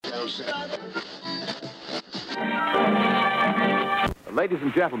Ladies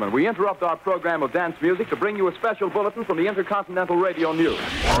and gentlemen, we interrupt our program of dance music to bring you a special bulletin from the Intercontinental Radio News.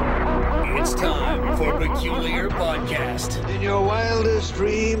 It's time for Peculiar Podcast. In your wildest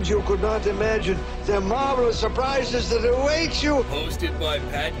dreams, you could not imagine the marvelous surprises that await you. Hosted by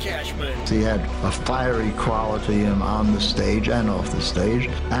Pat Cashman. He had a fiery quality on the stage and off the stage,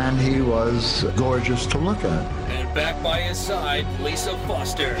 and he was gorgeous to look at. And back by his side, Lisa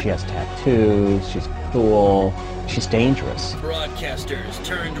Foster. She has tattoos, she's cool, she's dangerous. Broadcasters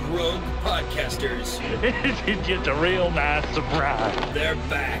turned rogue podcasters. It's just a real nice surprise. They're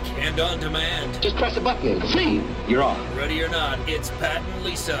back and on demand. Just press a button. See, you're on. Ready or not, it's Pat and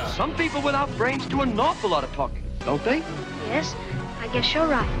Lisa. Some people without brains do an awful lot of talking, don't they? Yes, I guess you're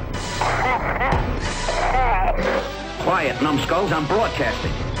right. Quiet, numbskulls, I'm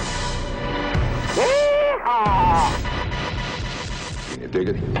broadcasting. Can you dig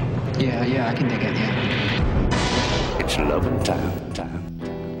it? Yeah, I can dig it, yeah. It's loving time.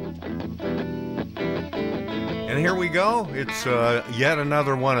 And here we go. It's yet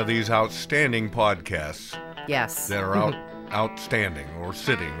another one of these outstanding podcasts. Yes. That are outstanding, or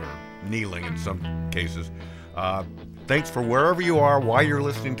sitting, or kneeling in some cases. Thanks for wherever you are, while you're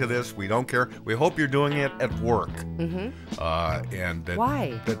listening to this. We don't care. We hope you're doing it at work. Mm-hmm. And that,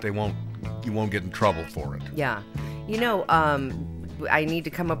 why? That you won't get in trouble for it. Yeah. You know, I need to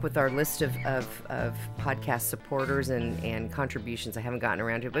come up with our list of podcast supporters and contributions. I haven't gotten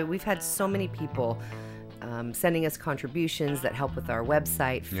around to it, but we've had so many people sending us contributions that help with our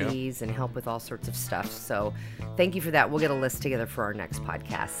website fees and help with all sorts of stuff. So thank you for that. We'll get a list together for our next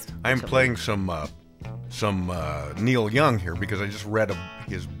podcast. I'm playing some Neil Young here because I just read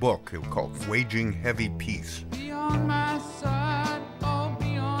his book called Waging Heavy Peace. Be on my side, I'll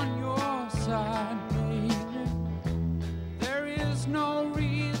be on your side, baby. There is no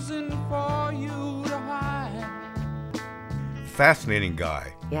reason for you to hide. Fascinating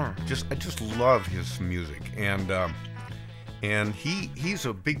guy. Yeah. I just love his music, and he's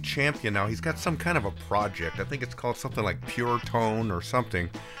a big champion now. He's got some kind of a project. I think it's called something like Pure Tone or something,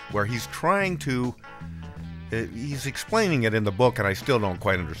 where he's trying to. He's explaining it in the book, and I still don't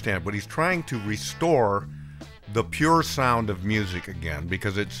quite understand. But he's trying to restore the pure sound of music again,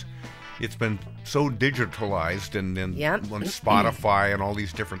 because it's been so digitalized and on Spotify and all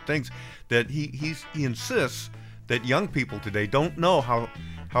these different things that he insists that young people today don't know how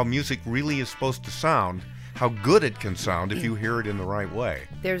music really is supposed to sound, how good it can sound if you hear it in the right way.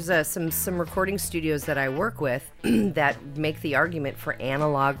 There's some recording studios that I work with that make the argument for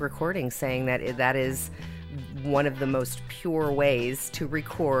analog recording, saying that is one of the most pure ways to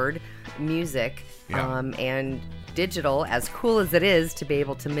record music. And digital, as cool as it is to be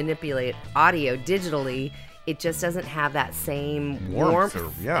able to manipulate audio digitally, it just doesn't have that same warmth or,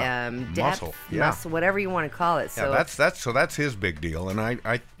 depth, muscle, whatever you want to call it. So that's his big deal, and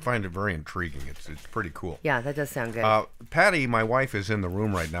I find it very intriguing. It's pretty cool. Yeah, that does sound good. Patty, my wife, is in the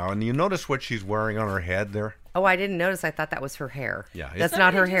room right now, and you notice what she's wearing on her head there? Oh, I didn't notice. I thought that was her hair. Yeah, that's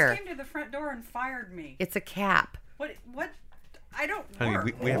not her hair. Somebody just came to the front door and fired me. It's a cap. What? I don't.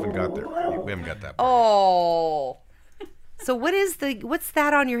 Honey, we haven't got there. We haven't got that. Oh. So what's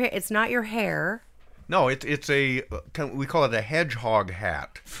that on your hair? It's not your hair. No, it's a, we call it a hedgehog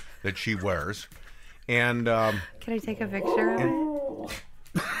hat that she wears. And can I take a picture of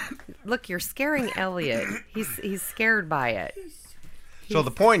it? Look, you're scaring Elliot. He's scared by it. So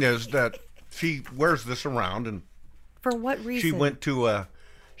the point is that she wears this around, and for what reason?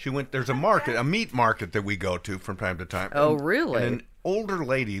 She went there's a meat market that we go to from time to time. Oh, really? And an older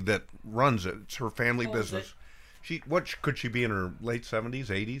lady that runs it, it's her family business. Could she be in her late 70s,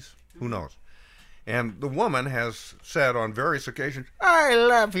 80s? Who knows? And the woman has said on various occasions, "I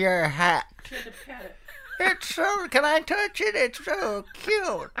love your hat. It's so, can I touch it? It's so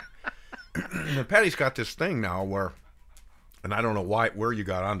cute." And Patty's got this thing now where, and I don't know where you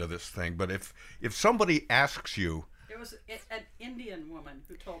got onto this thing, but if somebody asks you, it was an Indian woman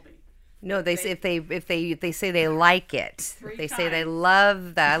who told me. No, they say if they say they like it, if they say they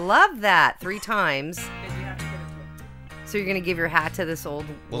love that, I love that 3 times. Then you have to give it to them. So you're going to give your hat to this old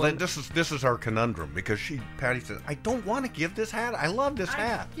woman? Well, this is our conundrum, because Patty says, "I don't want to give this hat. I love this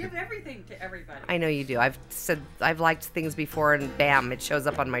hat." I give everything to everybody. I know you do. I've said I've liked things before, and bam, it shows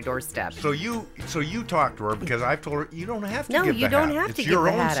up on my doorstep. So you talk to her, because I've told her you don't have to give the hat. No, you don't have to give the hat. It's your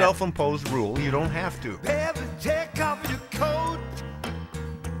own self-imposed rule. You don't have to. Take off your coat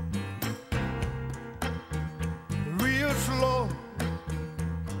real slow.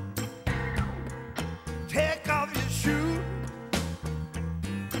 Take off your shoes.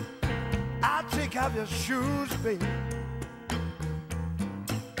 I'll take off your shoes, baby.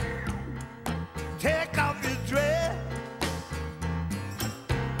 take off your dress.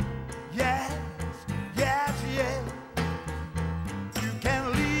 Yes, yes, yes. You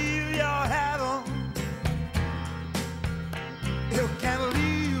can leave your hat on. You can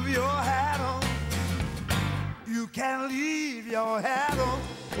leave your hat on. You can leave your hat on.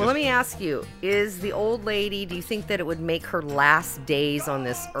 Well, let me ask you, is the old lady, do you think that it would make her last days on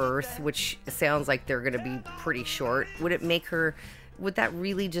this earth, which sounds like they're going to be pretty short, would that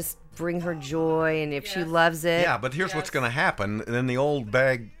really just bring her joy, and if she loves it? Yeah, but here's what's going to happen. Then the old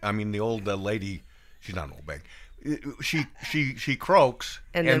lady, she's not an old bag, she croaks.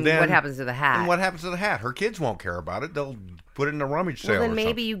 And then what happens to the hat? And what happens to the hat? Her kids won't care about it. They'll put it in a rummage sale. Well, then or maybe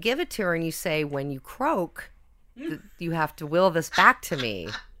something. you give it to her and you say, when you croak, you have to will this back to me.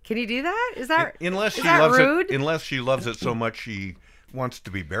 Can you do that? Is that rude? Unless she loves it so much she wants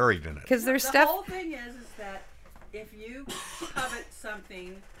to be buried in it. Because there's the stuff. The whole thing is that if you covet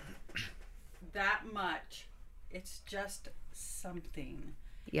something that much, it's just something.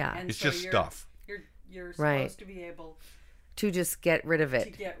 Yeah, and it's so just stuff. You're supposed to be able to just get rid of it. To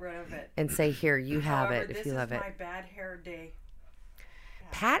get rid of it. And say, here, you have However, it if you love it. This is my bad hair day.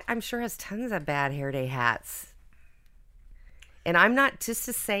 Pat, I'm sure, has tons of bad hair day hats. And I'm not just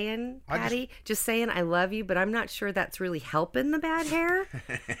saying, Patty, just saying I love you, but I'm not sure that's really helping the bad hair.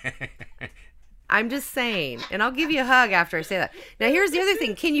 I'm just saying. And I'll give you a hug after I say that. Now, here's the other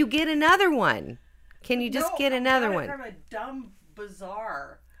thing. Can you get another one? Can you just get another one? From a dumb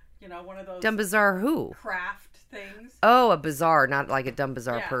bazaar. One of those. Dumb bazaar who? Craft things. Oh, a bazaar, not like a dumb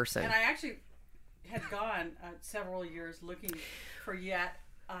bazaar person. And I actually had gone several years looking for yet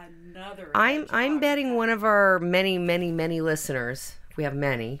another. I'm betting one of our many listeners. We have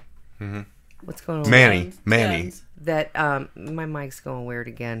many. Mm-hmm. What's going on? Manny. That my mic's going weird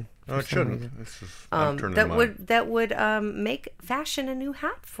again. Oh, it shouldn't. That would make fashion a new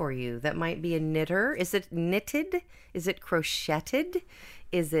hat for you. That might be a knitter. Is it knitted? Is it crocheted?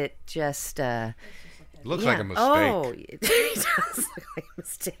 Is it just? It looks like a mistake. Oh, it does look like a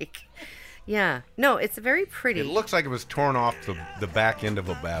mistake. Yeah. No, it's very pretty. It looks like it was torn off the back end of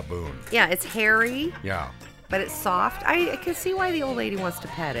a baboon. Yeah, it's hairy. Yeah. But it's soft. I can see why the old lady wants to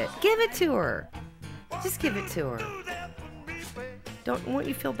pet it. Give it to her. Just give it to her. Won't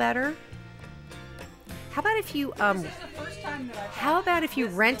you feel better? How about if you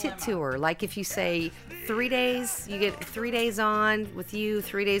rent it to her? Like if you say 3 days, you get 3 days on with you,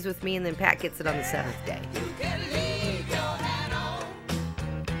 3 days with me, and then Pat gets it on the 7th day.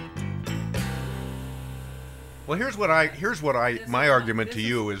 Well, my argument to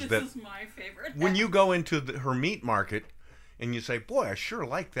you is that when you go into her meat market and you say, "Boy, I sure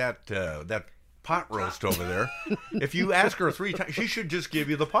like that pot roast over there," if you ask her 3 times, she should just give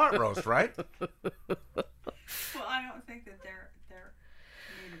you the pot roast, right? Well, I don't think that they're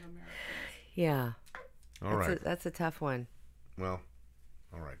Native Americans. Yeah. All right. That's a tough one. Well,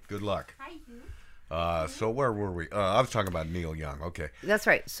 all right. Good luck. Hi, so where were we? I was talking about Neil Young. Okay. That's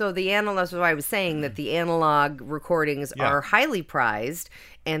right. So that's what I was saying, that the analog recordings are highly prized,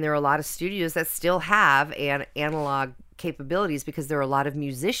 and there are a lot of studios that still have analog capabilities because there are a lot of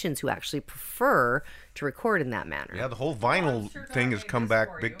musicians who actually prefer to record in that manner. Yeah, the whole vinyl thing has come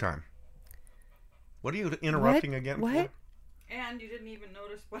back big time. What are you interrupting again? What? And you didn't even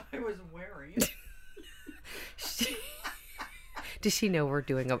notice what I was wearing. Does she know we're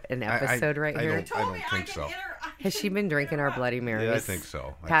doing an episode right here? I don't think so. Has she been drinking our Bloody Marys? Yeah, I think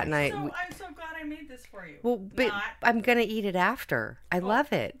so. Pat and I. I'm so glad I made this for you. Well, but I'm gonna eat it after. I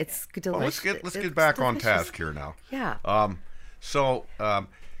love it. It's delicious. Let's get back on task here now. Yeah.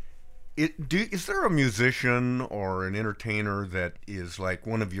 Is there a musician or an entertainer that is like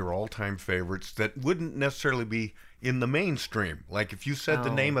one of your all-time favorites that wouldn't necessarily be in the mainstream? Like if you said the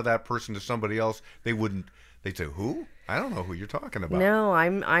name of that person to somebody else, they'd say, "Who? I don't know who you're talking about." No,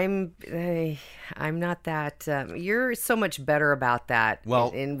 I'm not that. You're so much better about that.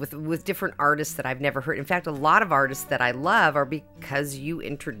 Well, and with different artists that I've never heard. In fact, a lot of artists that I love are because you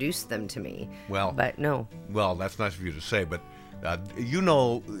introduced them to me. Well, but no. Well, that's nice of you to say, but you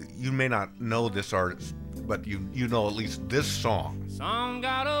may not know this artist, but you know at least this song. Some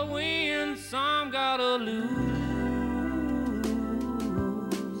gotta win, some gotta lose.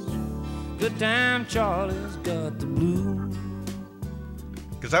 Good time Charlie's got the blues.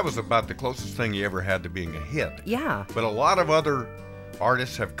 Because that was about the closest thing you ever had to being a hit. Yeah. But a lot of other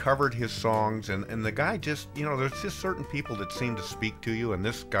artists have covered his songs, and the guy just, there's just certain people that seem to speak to you, and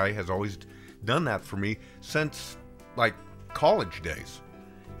this guy has always done that for me since, like, college days.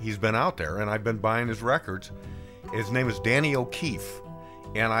 He's been out there, and I've been buying his records. His name is Danny O'Keefe,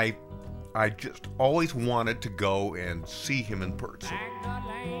 and I just always wanted to go and see him in person.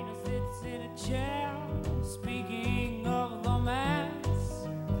 in a chair, speaking of the mass.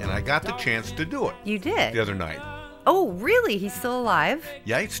 And I got the chance to do it. You did? The other night. Oh, really? He's still alive?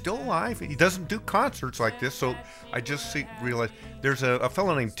 Yeah, he's still alive. He doesn't do concerts like this, so I just realized there's a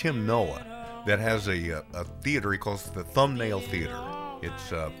fellow named Tim Noah that has a theater. He calls it the Thumbnail Theater.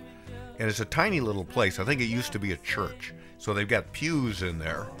 It's a tiny little place. I think it used to be a church. So they've got pews in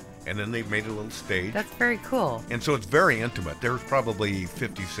there, and then they've made a little stage. That's very cool. And so it's very intimate. There's probably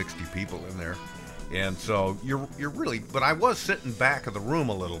 50, 60 people in there. And so you're really, but I was sitting back of the room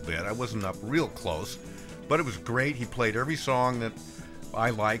a little bit. I wasn't up real close, but it was great. He played every song that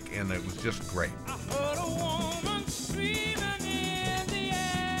I like, and it was just great. I heard a woman screaming in the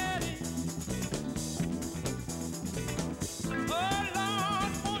attic. Oh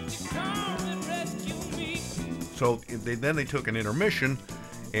Lord, won't you come and rescue me? So then they took an intermission,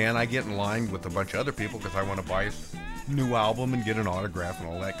 and I get in line with a bunch of other people because I want to buy his new album and get an autograph and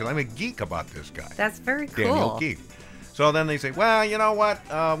all that, because I'm a geek about this guy. That's very cool. Daniel Geek. So then they say, well, you know what?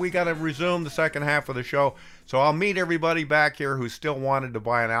 We got to resume the second half of the show, so I'll meet everybody back here who still wanted to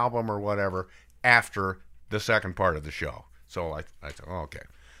buy an album or whatever after the second part of the show. So I said, oh, okay.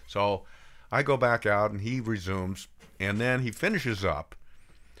 So I go back out, and he resumes, and then he finishes up,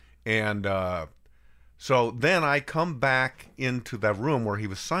 and so then I come back into that room where he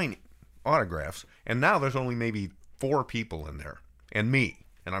was signing autographs, and now there's only maybe 4 people in there, and me,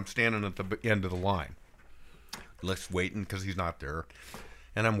 and I'm standing at the end of the line. Let's waiting because he's not there,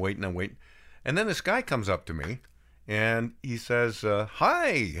 and I'm waiting, and then this guy comes up to me, and he says,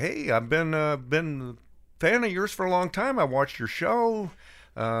 "Hi, hey, I've been a fan of yours for a long time. I watched your show,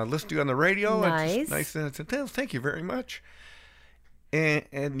 listened to you on the radio. Nice, nice. And I said, thank you very much."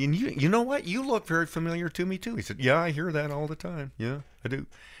 And you know what? You look very familiar to me too. He said, "Yeah, I hear that all the time. Yeah, I do."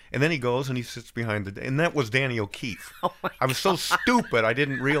 And then he goes and he sits behind and that was Danny O'Keefe. Oh my I was so stupid I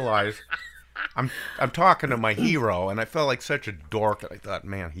didn't realize I'm talking to my hero, and I felt like such a dork. And I thought,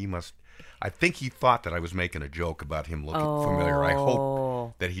 man, I think he thought that I was making a joke about him looking familiar. I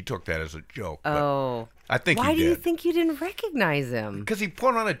hope that he took that as a joke. But I think he did. Why do you think you didn't recognize him? Because he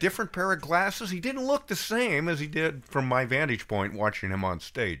put on a different pair of glasses. He didn't look the same as he did from my vantage point watching him on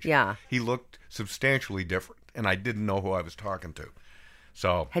stage. Yeah. He looked substantially different, and I didn't know who I was talking to.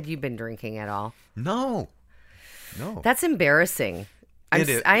 So. Had you been drinking at all? No. That's embarrassing.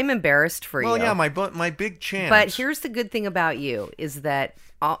 I'm embarrassed for you. Well, yeah, my big chance. But here's the good thing about you is that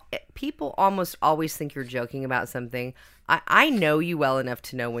people almost always think you're joking about something. I know you well enough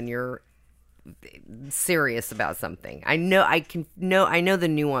to know when you're serious about something. I know the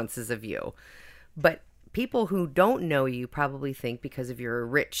nuances of you. But people who don't know you probably think because of your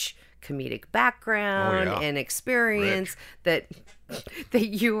rich comedic background and experience that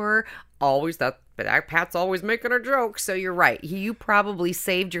you're always that Pat's always making a joke. So you're right. You probably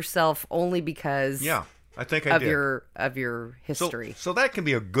saved yourself only because I think I did. of your history. So that can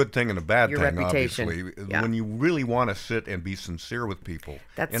be a good thing and a bad your thing, reputation. obviously. When you really want to sit and be sincere with people.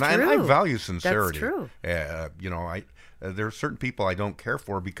 That's and true. I value sincerity. That's true. There are certain people I don't care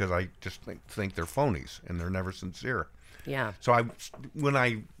for because I just think they're phonies and they're never sincere. Yeah. So when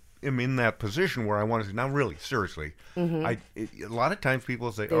I am in that position where I want to say, now really, seriously, a lot of times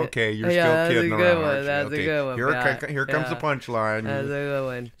people say, okay, you're still kidding around. That's a good one. Here comes the punchline. That's a good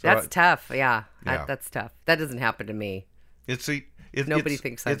one. That's tough. Yeah. That's tough. That doesn't happen to me. Nobody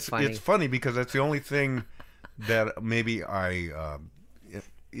thinks that's funny. It's funny because that's the only thing that maybe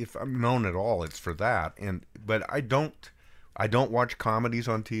if I'm known at all, it's for that. But I don't watch comedies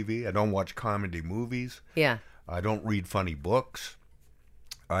on TV. I don't watch comedy movies. Yeah. I don't read funny books.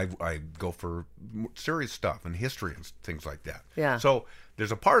 I go for serious stuff and history and things like that. Yeah. So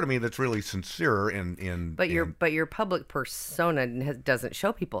there's a part of me that's really sincere But your public persona doesn't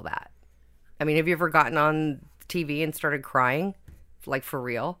show people that. I mean, have you ever gotten on TV and started crying, like for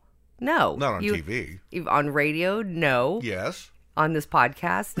real? No. Not on TV. On radio? No. Yes. On this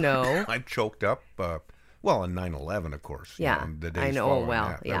podcast? No. I'm choked up. On 9/11, of course. Yeah. The days I know. following Well,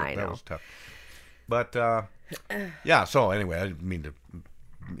 that. I know. That was tough. But so anyway, I didn't mean to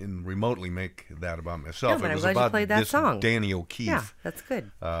remotely make that about myself. No, but it was I'm glad about you played that this song. Danny O'Keefe. Yeah, that's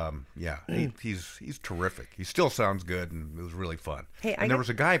good. He's terrific. He still sounds good, and it was really fun. Hey, there was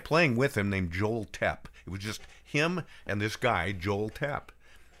a guy playing with him named Joel Tepp. It was just him and this guy, Joel Tepp.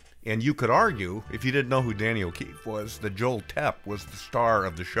 And you could argue, if you didn't know who Danny O'Keefe was, that Joel Tepp was the star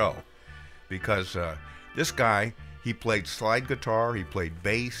of the show. Because this guy, he played slide guitar, he played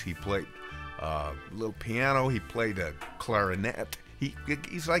bass, he played a little piano, he played a clarinet.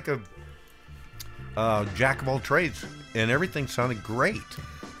 He's like a jack of all trades, and everything sounded great.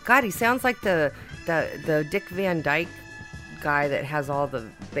 God, he sounds like the Dick Van Dyke guy that has all the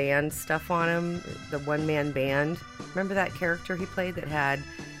band stuff on him, the one-man band. Remember that character he played that had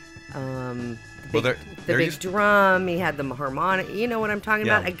the big drum? He had the harmonic. You know what I'm talking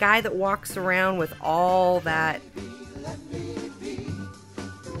about? A guy that walks around with all that.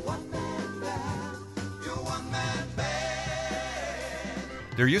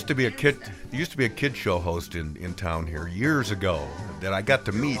 There used to be a kid show host in town here years ago that I got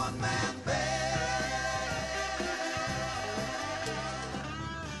to meet.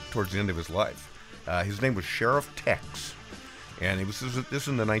 Towards the end of his life. His name was Sheriff Tex, and this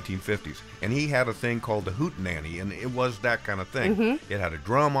in the 1950s, and he had a thing called the Hootenanny, and it was that kind of thing. Mm-hmm. It had a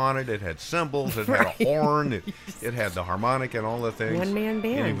drum on it, it had cymbals, it had a horn, it had the harmonic and all the things. One-man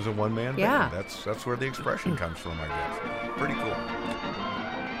band. And he was a one-man Yeah. band. That's where the expression comes from, I guess. Pretty cool.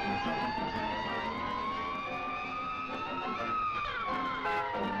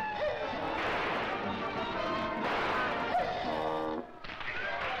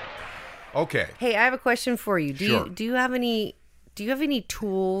 Okay. Hey, I have a question for you. Sure. Do you have any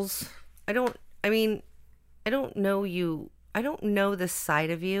tools? I don't know you. I don't know this side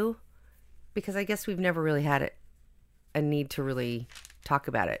of you because I guess we've never really had a need to really talk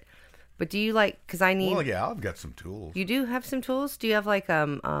about it. But do you cuz I need Well, yeah, I've got some tools. You do have some tools? Do you have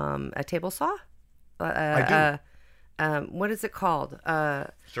a table saw? I do. What is it called?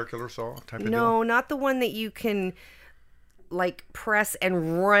 Circular saw type of deal? No, not the one that you can press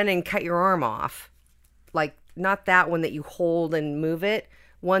and run and cut your arm off. Not that one that you hold and move it.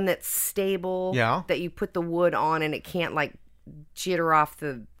 One that's stable. Yeah. That you put the wood on and it can't jitter off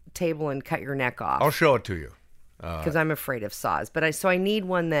the table and cut your neck off. I'll show it to you. Because I'm afraid of saws. So I need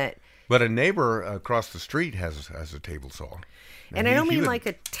one that. But a neighbor across the street has a table saw. And I don't mean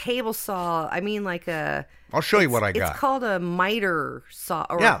a table saw. I mean a. I'll show you what I got. It's called a miter saw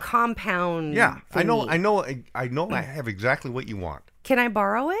or a compound. Yeah, thingy. I know. I have exactly what you want. Can I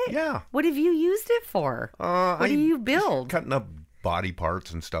borrow it? Yeah. What have you used it for? What do you build? Cutting up body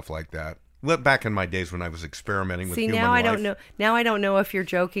parts and stuff like that. Well, back in my days when I was experimenting with human life. See, now I don't know. Now I don't know if you're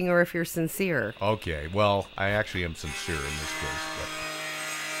joking or if you're sincere. Okay, well, I actually am sincere in this case. But.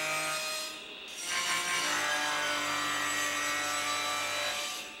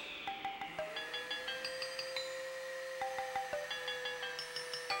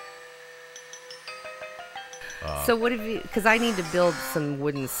 So what have you, because I need to build some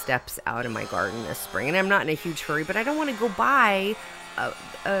wooden steps out in my garden this spring, and I'm not in a huge hurry, but I don't want to go buy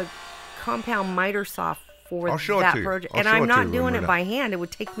a compound miter saw for that project. And I'm not doing it by hand. It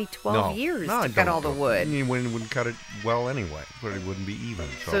would take me 12 years to cut all the wood. You wouldn't cut it well anyway, but it wouldn't be even.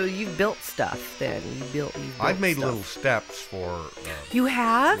 So you've built stuff then. I've made little steps for you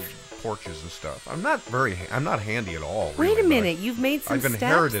have? Porches and stuff. I'm not handy at all. Wait a minute, you've made some steps? I've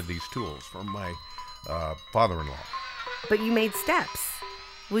inherited these tools from my father-in-law. But you made steps.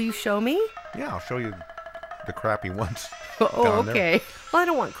 Will you show me? Yeah, I'll show you the crappy ones. Oh, okay. There. Well, I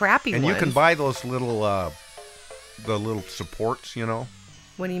don't want crappy ones. And you can buy those little, the little supports, you know.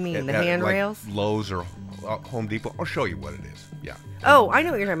 What do you mean, the handrails? Lowe's or Home Depot. I'll show you what it is. Yeah. Oh, I know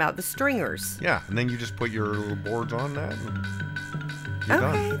what you're talking about. The stringers. Yeah, and then you just put your little boards on that. And you're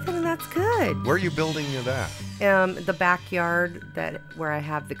done. Then that's good. Where are you building that? The backyard where I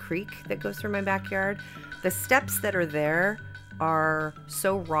have the creek that goes through my backyard. The steps that are there are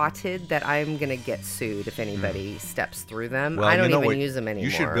so rotted that I'm going to get sued if anybody steps through them. Well, I don't even use them anymore. You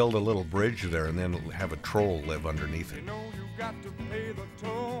should build a little bridge there and then have a troll live underneath it. You've got to pay the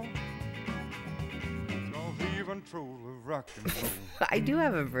toll. Don't even troll of rock and roll. I do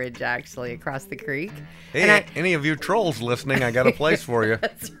have a bridge actually across the creek. Hey, any of you trolls listening, I got a place for you.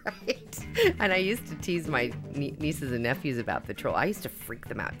 That's right. And I used to tease my nieces and nephews about the troll. I used to freak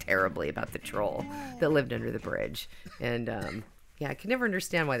them out terribly about the troll that lived under the bridge. And I could never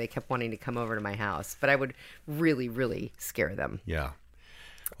understand why they kept wanting to come over to my house. But I would really, really scare them. Yeah.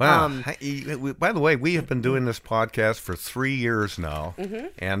 Wow. By the way, we have been doing this podcast for 3 years now. Mm-hmm.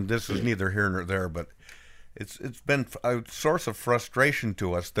 And this is neither here nor there, but it's been a source of frustration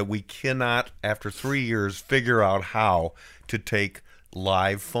to us that we cannot, after 3 years, figure out how to take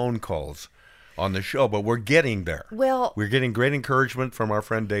live phone calls on the show. But we're getting there. Well, we're getting great encouragement from our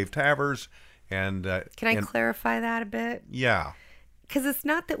friend Dave Tavers. And can I clarify that a bit? Yeah. Because it's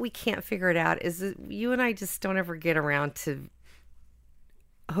not that we can't figure it out. Is that you and I just don't ever get around to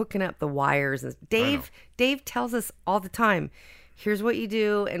hooking up the wires. Dave tells us all the time, here's what you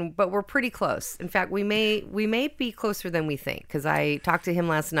do, but we're pretty close. In fact, we may be closer than we think, because I talked to him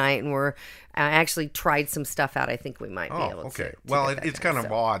last night and I actually tried some stuff out. I think we might be able to. Okay. Well, it's kind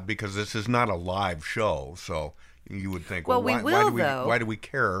of odd because this is not a live show, so you would think, why do we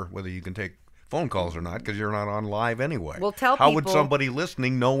care whether you can take phone calls are not, because you're not on live anyway. We'll tell How would people- somebody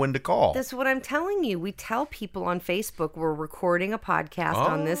listening know when to call? That's what I'm telling you. We tell people on Facebook we're recording a podcast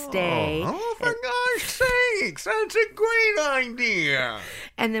on this day. Oh, for gosh sakes, that's a great idea.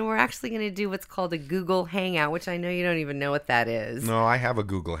 And then we're actually going to do what's called a Google Hangout, which I know you don't even know what that is. No, I have a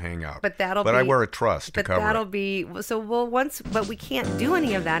Google Hangout. But that'll But be, I wear a trust to cover that'll it. be so we'll but we can't do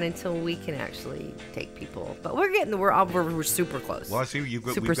any of that until we can actually take people. But we're super close. Well, I see we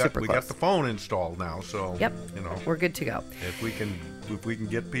got the phone installed now, so yep, you know, we're good to go. If we can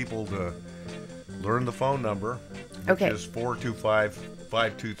get people to learn the phone number, which is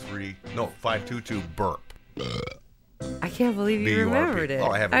 425-522 burp. I can't believe you B-U-R-P. remembered it. Oh,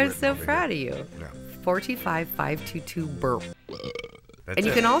 I have it I'm written so over proud here. of you. Yeah. 425-522 burp. That's and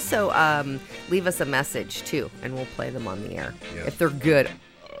you it. can also leave us a message too, and we'll play them on the air Yes. if they're good.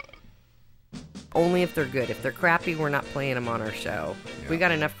 Only if they're good. If they're crappy, we're not playing them on our show. Yeah. We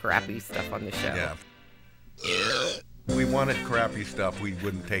got enough crappy stuff on the show. Yeah. We wanted crappy stuff. We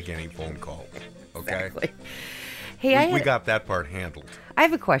wouldn't take any phone calls. Okay. Exactly. Hey, we got that part handled. I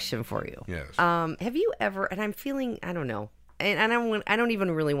have a question for you. Yes. Have you ever? And I'm feeling, I don't know, and I don't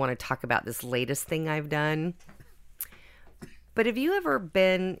even really want to talk about this latest thing I've done. But have you ever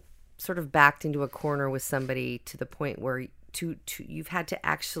been sort of backed into a corner with somebody to the point where you've had to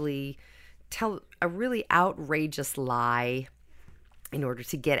actually tell a really outrageous lie in order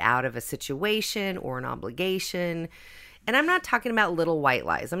to get out of a situation or an obligation? And I'm not talking about little white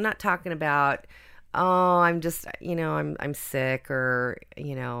lies. I'm not talking about, oh, I'm just, I'm sick, or,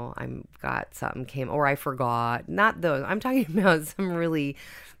 I'm got something or I forgot. Not those. I'm talking about some really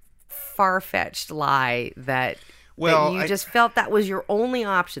far-fetched lie that you just felt that was your only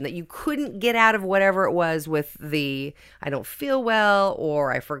option, that you couldn't get out of whatever it was with the I don't feel well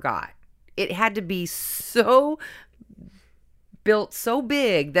or I forgot. It had to be so built so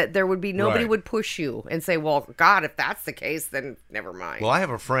big that there would be nobody would push you and say, well, God, if that's the case, then never mind. Well, I have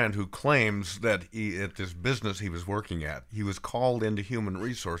a friend who claims that at this business he was working at, he was called into human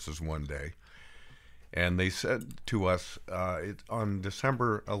resources one day, and they said to us, on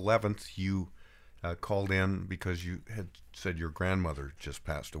December 11th, you called in because you had said your grandmother just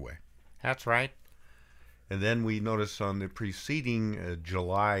passed away. That's right. And then we noticed on the preceding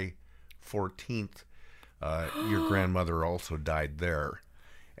July 14th, your grandmother also died there.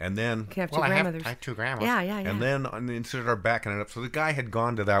 And then... You have two grandmothers. I have two grandmas. Yeah. And then instead of backing it up, so the guy had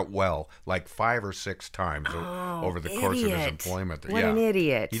gone to that well like 5 or 6 times over the course of his employment. What an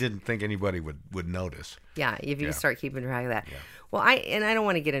idiot. He didn't think anybody would notice. Yeah, if you start keeping track of that. Yeah. Well, I don't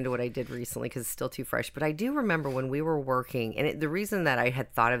want to get into what I did recently because it's still too fresh, but I do remember when we were working, and the reason that I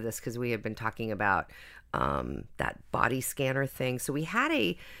had thought of this because we had been talking about that body scanner thing. So we had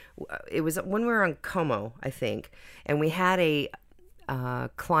it was when we were on Como, I think, and we had a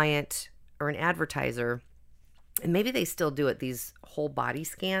client or an advertiser, and maybe they still do it, these whole body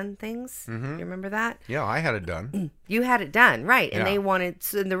scan things. Mm-hmm. You remember that? Yeah, I had it done. You had it done, right? And Yeah. they wanted,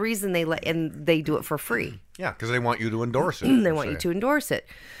 so the reason they do it for free. Yeah, because they want you to endorse it. They want you to endorse it.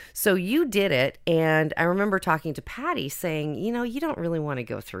 So you did it, and I remember talking to Patty saying, you don't really want to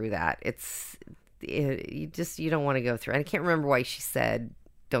go through that. You don't want to go through it. I can't remember why she said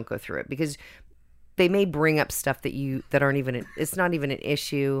don't go through it, because they may bring up stuff that aren't even, it's not even an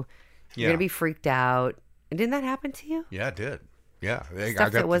issue. You're going to be freaked out. And didn't that happen to you? Yeah, it did. Yeah.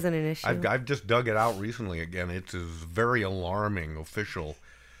 Stuff that wasn't an issue. I've just dug it out recently again. It's a very alarming official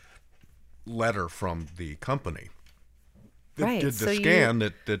letter from the company that did the scan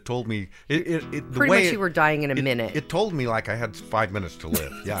that told me pretty much you were dying in a minute. It told me like I had 5 minutes to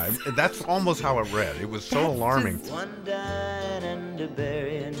live. Yeah, that's almost how it read. It was so alarming. One dying and a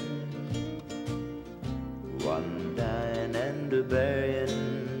burying, one dying and a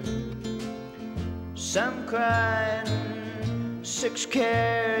burying, some crying, 6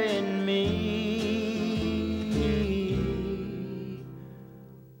 carrying me.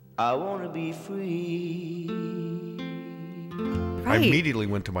 I want to be free. I immediately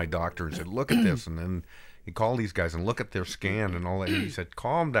went to my doctor and said, look at this. And then he called these guys and look at their scan and all that. And he said,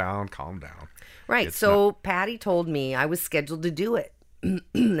 calm down, calm down. Right. Patty told me I was scheduled to do it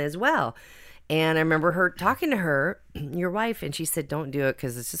as well. And I remember her talking to her, your wife, and she said, don't do it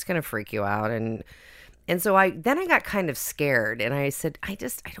because it's just going to freak you out. And so I got kind of scared, and I said, I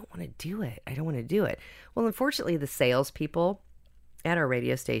don't want to do it. I don't want to do it. Well, unfortunately, the salespeople at our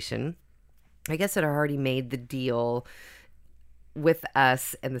radio station, I guess, had already made the deal with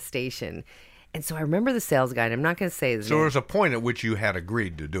us and the station. And so I remember the sales guy, and I'm not going to say his name. So there was a point at which you had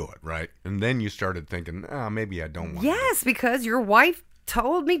agreed to do it, right? And then you started thinking, maybe I don't want to. Yes, because your wife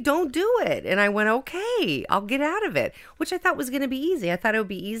told me don't do it. And I went, okay, I'll get out of it, which I thought was going to be easy. I thought it would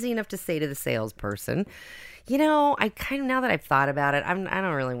be easy enough to say to the salesperson, I kind of, now that I've thought about it, I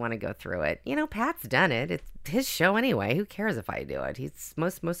don't really want to go through it. Pat's done it. It's his show anyway. Who cares if I do it? He's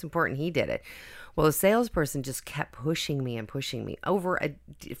most important. He did it. Well, the salesperson just kept pushing me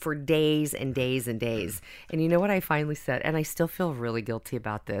for days and days and days. And you know what I finally said? And I still feel really guilty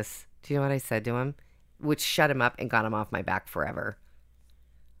about this. Do you know what I said to him? Which shut him up and got him off my back forever.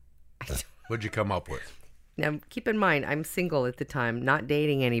 What'd you come up with? Now, keep in mind, I'm single at the time, not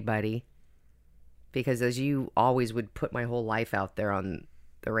dating anybody. Because as you always would put my whole life out there on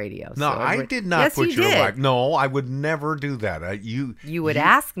the radio. No, I did not put your life. No, I would never do that. You would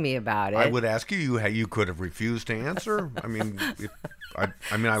ask me about it. I would ask you. You could have refused to answer. I mean,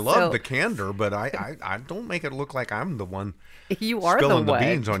 I love the candor, but I don't make it look like I'm the one. You are spilling the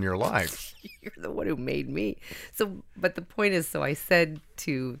beans on your life. You're the one who made me. So, but the point is, I said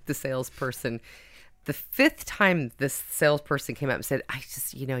to the salesperson. The fifth time this salesperson came up and said, "I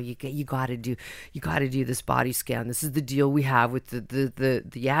just, you got to do this body scan. This is the deal we have with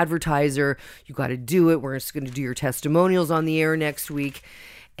the advertiser. You got to do it. We're just going to do your testimonials on the air next week,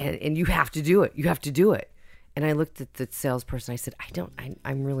 and you have to do it. You have to do it." And I looked at the salesperson. I said,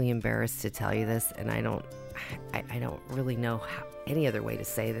 I'm really embarrassed to tell you this, and I don't really know any other way to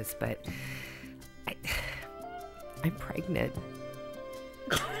say this, but I'm pregnant.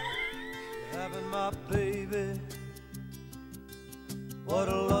 Having my baby, what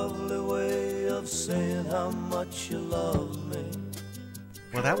a lovely way of saying how much you love me.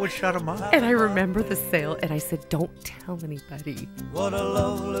 Well, that would shut him up. And I remember the sale, and I said, "Don't tell anybody." What a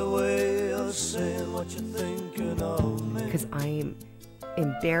lovely way of saying what you're thinking of me. Because I'm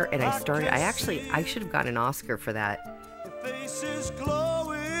embarrassed, and I should have gotten an Oscar for that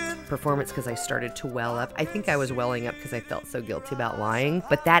performance because I started to well up. I think I was welling up because I felt so guilty about lying,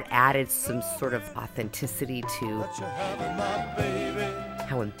 but that added some sort of authenticity to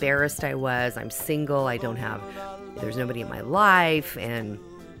how embarrassed I was. I'm single. There's nobody in my life, and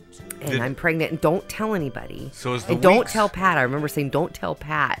I'm pregnant, and don't tell anybody. So don't tell Pat. I remember saying, "Don't tell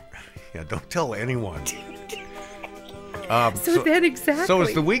Pat." Yeah, don't tell anyone. Then exactly. So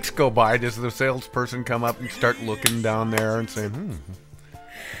as the weeks go by, does the salesperson come up and start looking down there and saying,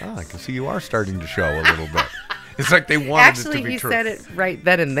 I can see you are starting to show a little bit. It's like they wanted it to be true. Actually, he said it right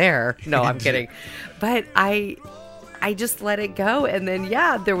then and there. No, I'm kidding. But I just let it go. And then,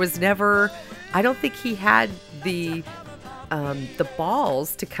 there was never, I don't think he had the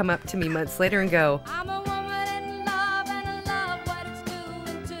balls to come up to me months later and go, "I'm a woman in love and love what it's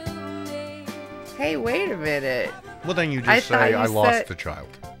doing to me." Hey, wait a minute. Well, then you just say, I lost the child.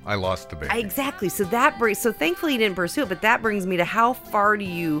 I lost the baby. Exactly. So thankfully he didn't pursue it, but that brings me to how far do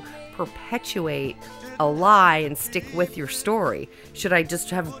you perpetuate a lie and stick with your story? Should I just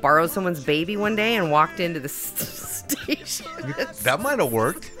have borrowed someone's baby one day and walked into the station? That might have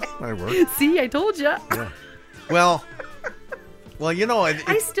worked. See, I told you. Yeah. Well,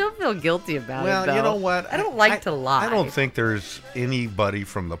 I still feel guilty about it, though. Well, you know what? I don't like to lie. I don't think there's anybody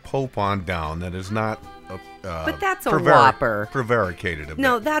from the Pope on down that is not but that's a whopper. Prevaricated a bit.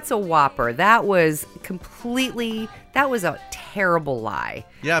 No, that's a whopper. That was a terrible lie.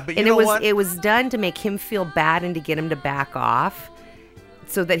 Yeah, but you know what? It was done to make him feel bad and to get him to back off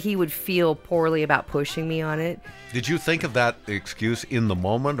so that he would feel poorly about pushing me on it. Did you think of that excuse in the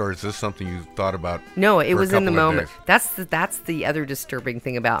moment, or is this something you thought about? No, it was in the moment. That's the other disturbing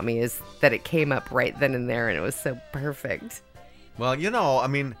thing about me is that it came up right then and there, and it was so perfect. Well,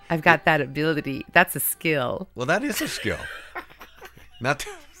 I've got that ability. That's a skill. Well, that is a skill. Not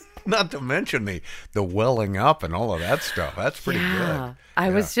to mention the welling up and all of that stuff. That's pretty good. I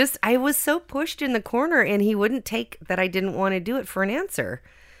was so pushed in the corner, and he wouldn't take that I didn't want to do it for an answer.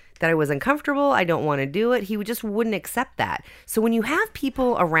 That I was uncomfortable. I don't want to do it. He just wouldn't accept that. So when you have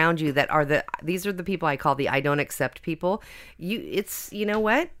people around you that these are the people I call the I don't accept people. You know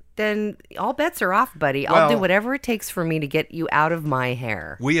what? Then all bets are off, buddy. I'll do whatever it takes for me to get you out of my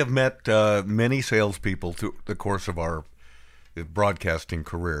hair. We have met many salespeople through the course of our broadcasting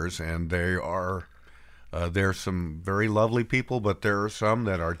careers, and there's some very lovely people, but there are some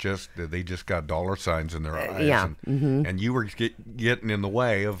that are they just got dollar signs in their eyes. And you were getting in the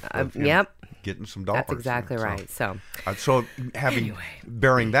way of getting some dollars. That's exactly right. So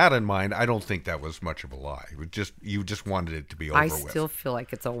bearing that in mind, I don't think that was much of a lie. You just wanted it to be over with. I still feel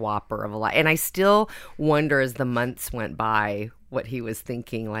like it's a whopper of a lie, and I still wonder as the months went by what he was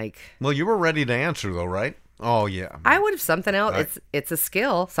thinking. Like, well, you were ready to answer though, right? Oh yeah. I would have something else. It's a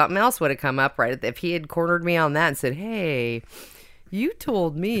skill. Something else would have come up, right? If he had cornered me on that and said, "Hey, you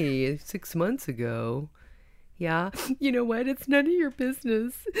told me 6 months ago." Yeah, you know what? It's none of your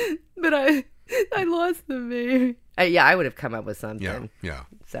business. But I lost the baby. Yeah, I would have come up with something. Yeah.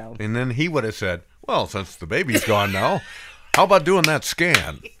 So. And then he would have said, well, since the baby's gone now, how about doing that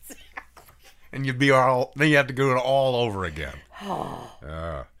scan? And then you have to do it all over again.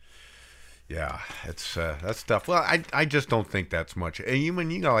 Yeah, it's that's tough. Well, I just don't think that's much. And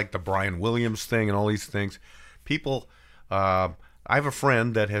even, like the Brian Williams thing and all these things, people, I have a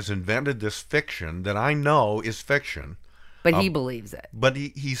friend that has invented this fiction that I know is fiction. But he believes it. But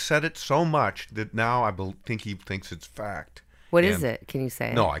he said it so much that now I think he thinks it's fact. What is it? Can you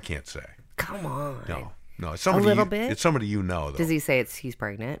say? No, I can't say. Come on. No. It's somebody a little bit? It's somebody you know, though. Does he say he's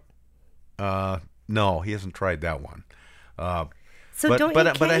pregnant? No, he hasn't tried that one. So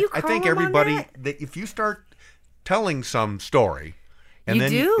I think everybody, if you start telling some story, and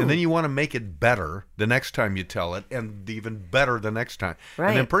then you want to make it better the next time you tell it, and even better the next time, right.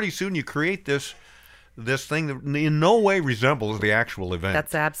 And then pretty soon you create this thing that in no way resembles the actual event.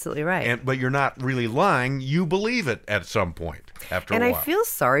 That's absolutely right. But you're not really lying. You believe it at some point after a while. And I feel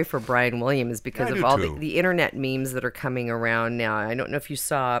sorry for Brian Williams because of all the internet memes that are coming around now. I don't know if you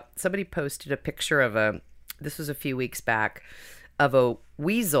saw, somebody posted a picture of this was a few weeks back, of a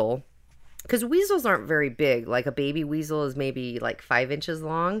weasel, because weasels aren't very big. Like a baby weasel is maybe like 5 inches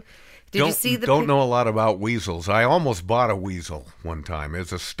long. You see the Don't know a lot about weasels. I almost bought a weasel one time.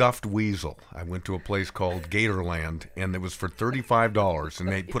 It's a stuffed weasel. I went to a place called Gatorland, and it was for $35, and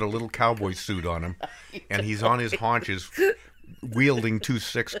they put a little cowboy suit on him, and he's on his haunches wielding 2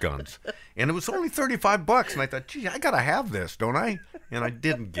 6-guns. And it was only $35, and I thought, gee, I got to have this, don't I? And I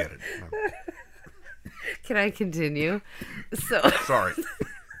didn't get it. Can I continue? Sorry.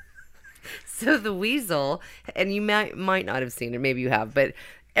 So the weasel, and you might not have seen it, maybe you have, but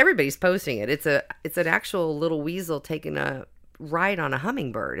everybody's posting it. It's an actual little weasel taking a ride on a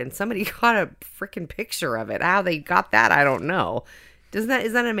hummingbird, and somebody got a freaking picture of it. How they got that, I don't know. Is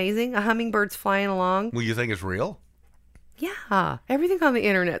that amazing? A hummingbird's flying along. Well, you think it's real? Yeah, everything on the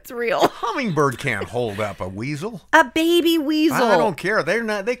internet's real. A hummingbird can't hold up a weasel. A baby weasel. I don't care.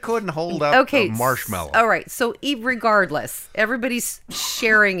 They couldn't hold up a marshmallow. All right. So regardless, everybody's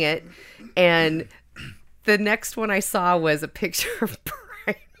sharing it, and the next one I saw was a picture of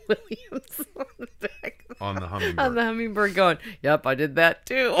Brian Williams on the back on the hummingbird. On the hummingbird, going, "Yep, I did that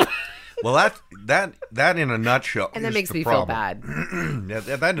too." Well, that in a nutshell, and that makes me feel bad.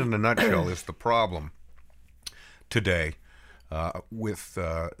 That in a nutshell is the problem today. With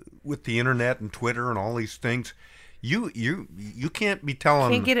the internet and Twitter and all these things, you can't be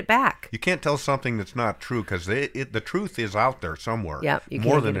telling. Can't get it back. You can't tell something that's not true because the truth is out there somewhere. Yeah,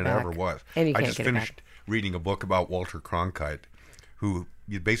 more than it ever was. And you I can't just get finished it back. reading a book about Walter Cronkite, who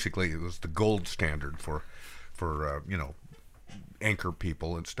basically was the gold standard for anchor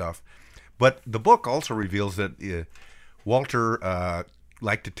people and stuff. But the book also reveals that Walter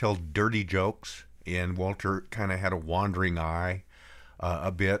liked to tell dirty jokes. And Walter kind of had a wandering eye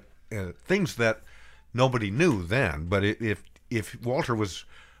a bit. Things that nobody knew then. But if Walter was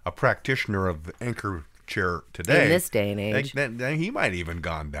a practitioner of the anchor chair today, in this day and age, then he might even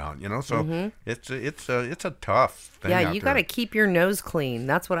gone down. So it's a tough thing. Yeah, you got to keep your nose clean.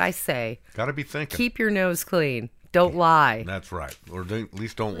 That's what I say. Got to be thinking. Keep your nose clean. Don't lie. That's right. Or at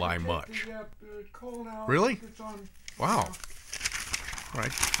least don't lie much. Really? Wow. All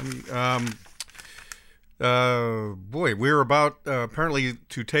right. Boy, we're about apparently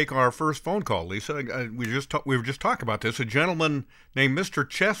to take our first phone call, Lisa. We were just talking about this. A gentleman named Mr.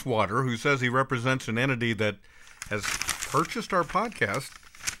 Chesswater, who says he represents an entity that has purchased our podcast.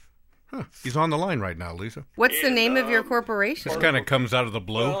 Huh. He's on the line right now, Lisa. What's the name of your corporation? This kind of comes out of the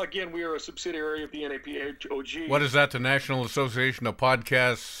blue. Well, again, we are a subsidiary of the NAPOG. What is that? The National Association of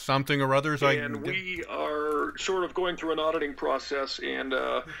Podcasts something or others? And we are sort of going through an auditing process and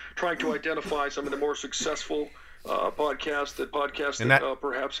trying to identify some of the more successful podcasts that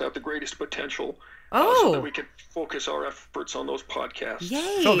perhaps have the greatest potential. So that we can focus our efforts on those podcasts.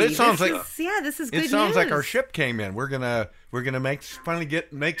 Yay! So this sounds like this is good news. It sounds like our ship came in. We're gonna finally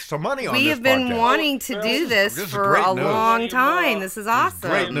make some money on this podcast. We have been wanting to do this for a long time. This is awesome.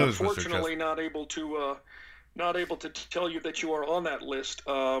 Great news, unfortunately, not able to tell you that you are on that list.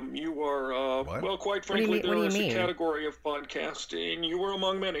 You are, well, quite frankly, there is a category of podcasting. You were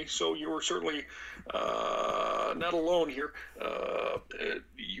among many, so you were certainly not alone here.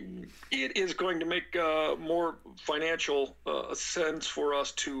 It is going to make more financial sense for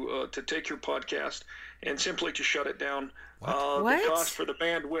us to take your podcast and simply to shut it down. What? The cost for the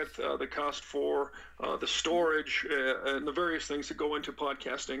bandwidth, the cost for the storage, and the various things that go into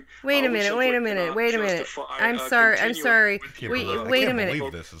podcasting. Wait a minute. I'm sorry. Wait a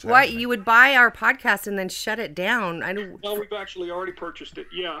minute. What? You would buy our podcast and then shut it down? Well, we've actually already purchased it.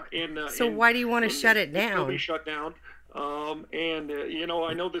 Yeah. So why do you want to shut it down? It'll be shut down.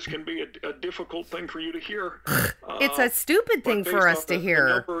 I know this can be a difficult thing for you to hear. It's a stupid thing for us to hear.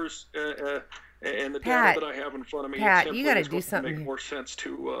 The numbers, and the data that I have in front of me, Pat, you got to do something. Make more sense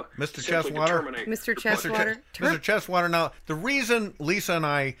to Mr. Chesswater. Mr. Chesswater. Mr. Chesswater. Now, the reason Lisa and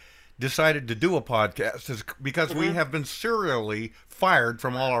I decided to do a podcast is because we have been serially fired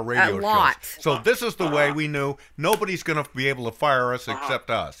from all our radio shows. So this is the way we knew nobody's going to be able to fire us except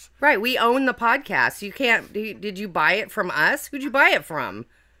us. Right. We own the podcast. You can't. Did you buy it from us? Who'd you buy it from?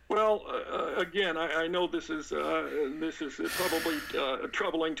 Well, again, I know this is probably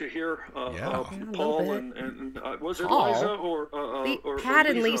troubling to hear. Paul and was it Liza or Pat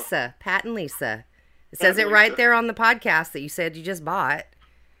and Lisa? Pat and Lisa. It says it right there on the podcast that you said you just bought.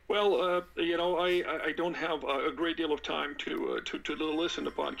 Well, I don't have a great deal of time to listen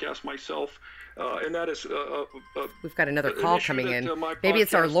to podcasts myself, and that is we've got another call coming in. Maybe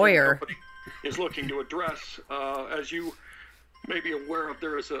it's our lawyer is looking to address. As you may be aware of,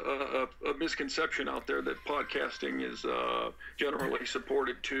 there is a misconception out there that podcasting is generally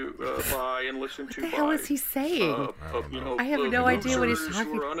supported by and listened to by. What the hell is he saying? I have no idea what he's talking about.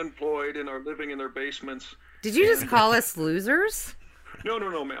 Who are unemployed and are living in their basements. Did you just call us losers? No,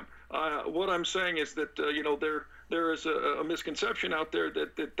 ma'am. What I'm saying is that there is a misconception out there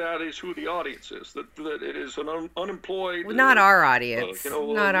that is who the audience is. That it is an unemployed. Not our audience.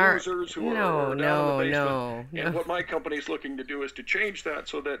 Not our losers who are down in the basement. And what my company is looking to do is to change that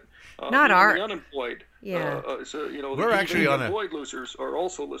so that not our the unemployed. Yeah. We're actually on unemployed losers are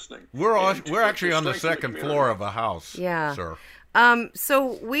also listening. We're actually on the second floor of a house. Yeah. Sir.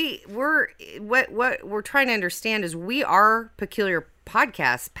 So we're what we're trying to understand is we are Peculiar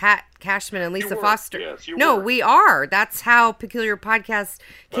Podcasts, Pat Cashman and Lisa Foster. Yes, you no, were. we are. That's how Peculiar Podcasts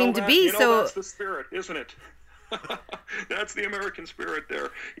came to be. So that's the spirit, isn't it? That's the American spirit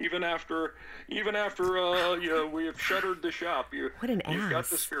there. Even after we have shuttered the shop, you've got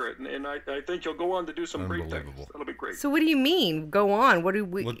the spirit, and I think you'll go on to do some great things. That'll be great. So what do you mean go on? What do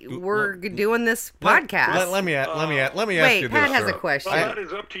we're doing this podcast? Let me ask you this. Wait, Pat has a question. Well, that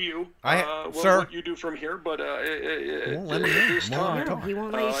is up to you. Sir, what you do from here, but let me this time, he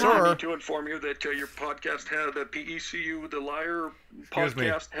won't let you sir. I need to inform you that your podcast has the PECU, the Liar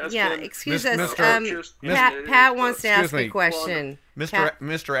podcast has been. Excuse us. Pat wants to ask a question.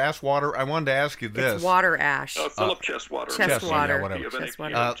 Mr. Asswater, I wanted to ask you this. It's water ash. Philip Chesswater. Chesswater.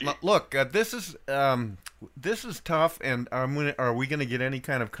 Look, this is tough, and are we going to get any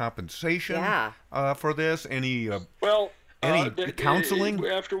kind of compensation for this? Any counseling?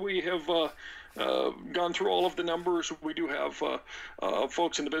 After we have gone through all of the numbers, we do have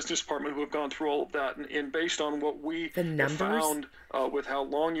folks in the business department who have gone through all of that, and based on what we have found with how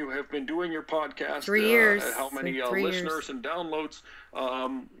long you have been doing your podcast, 3 years, how many listeners and downloads,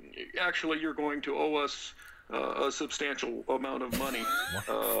 actually you're going to owe us a substantial amount of money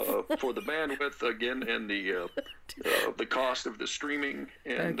for the bandwidth again, and the cost of the streaming.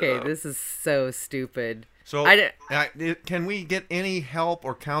 And, this is so stupid. So, can we get any help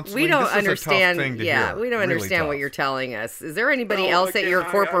or counseling? We don't this understand. Is a tough thing to hear. We don't really understand tough. what you're telling us. Is there anybody else at your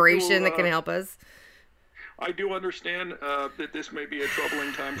corporation that can help us? I do understand that this may be a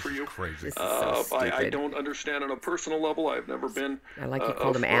troubling time for you. Crazy. This is so stupid. I don't understand on a personal level. I've never been I like you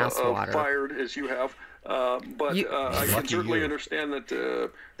called him ass water. Fired as you have. But I can certainly understand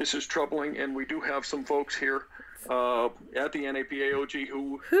that this is troubling, and we do have some folks here at the NAPAOG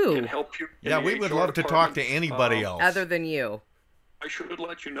who can help you. Yeah, we would love to talk to anybody else. Other than you. I should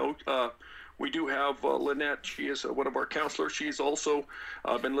let you know, we do have Lynette. She is one of our counselors. She's also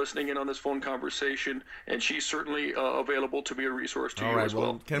been listening in on this phone conversation, and she's certainly available to be a resource to you as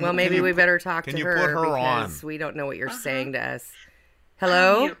well. Maybe we better talk to her, put her because we don't know what you're saying to us.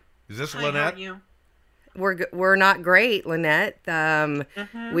 Hello? Is this Lynette? We're not great, Lynette.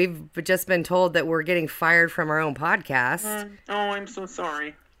 We've just been told that we're getting fired from our own podcast. I'm so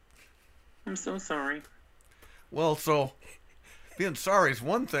sorry. I'm so sorry. Well, so being sorry is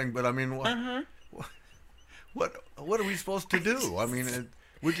one thing, but I mean, what are we supposed to do? I mean,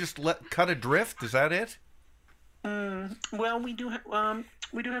 we just cut adrift. Is that it? Well, we do have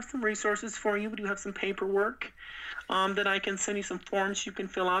some resources for you. We do have some paperwork that I can send you, some forms you can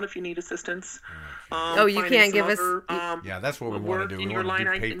fill out if you need assistance. You can't give us. Yeah, that's what we want to do. We want to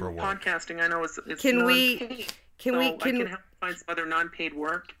do paperwork. Podcasting, I know it's I can help find some other non-paid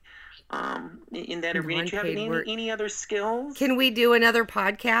work in that arena. Do you have any other skills? Can we do another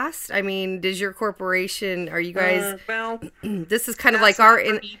podcast? I mean, does your corporation, are you guys, this is kind of like our...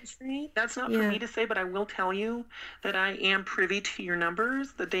 That's not for me to say, but I will tell you that I am privy to your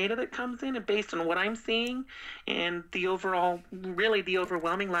numbers, the data that comes in, and based on what I'm seeing and the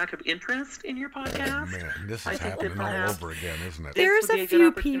overwhelming lack of interest in your podcast. Man, this is happening all over again, isn't it? There's a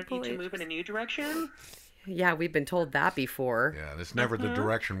few people to move in a new direction. Yeah, we've been told that before. Yeah, that's never the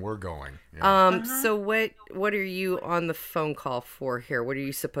direction we're going. Yeah. So what are you on the phone call for here? What are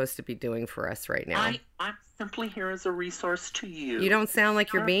you supposed to be doing for us right now? I'm simply here as a resource to you. You don't sound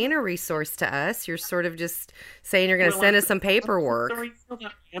like you're being a resource to us. You're sort of just saying you're going to send us some paperwork.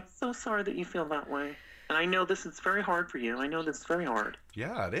 I'm so sorry that you feel that way. And I know this is very hard for you. I know this is very hard.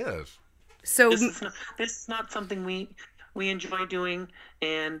 Yeah, it is. So this is not something we enjoy doing,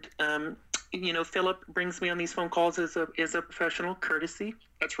 and Philip brings me on these phone calls as a professional courtesy.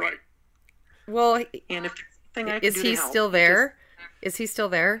 That's right. Well, and if is he still there? Is he still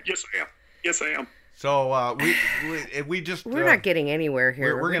there? Yes, I am. Yes, I am. So we just we're not getting anywhere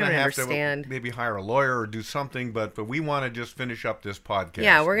here. We're going to have to maybe hire a lawyer or do something, but we want to just finish up this podcast.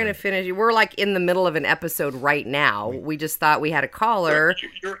 Yeah, we're going to finish. We're like in the middle of an episode right now. We just thought we had a caller.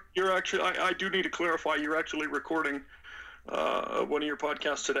 You're actually. I do need to clarify. You're actually recording one of your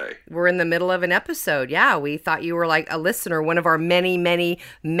podcasts today. We're in the middle of an episode. Yeah, we thought you were like a listener, one of our many, many,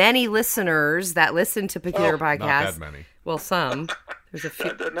 many listeners that listen to Peculiar Podcasts. Not that many. Well, some. There's a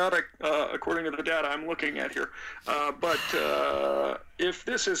few. Not according to the data I'm looking at here. But if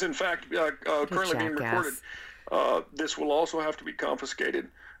this is in fact currently being recorded, this will also have to be confiscated,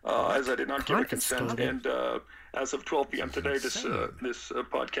 as I did not give a consent. And as of 12 p.m. today, this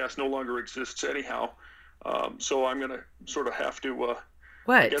podcast no longer exists anyhow. So I'm going to sort of have to,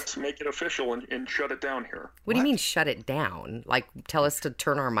 I guess, make it official and shut it down here. What do you mean shut it down? Like tell us to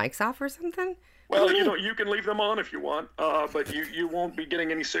turn our mics off or something? Well, you can leave them on if you want, but you won't be getting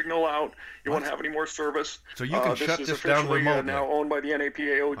any signal out. You won't have any more service. So you can shut this down remotely. This is now owned by the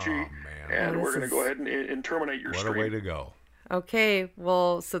NAPAOG, and we're going to go ahead and terminate your stream. What a way to go. Okay,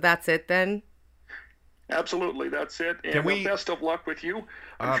 well, so that's it then? Absolutely, that's it. And best of luck with you.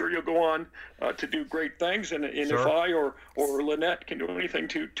 I'm sure you'll go on to do great things. And if I or Lynette can do anything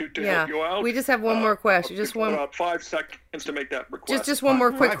to help you out. We just have one more question. Just one. About 5 seconds to make that request. Just one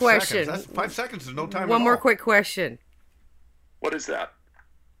more quick question. That's 5 seconds is no time. One more quick question. What is that?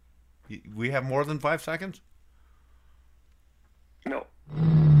 We have more than 5 seconds? No.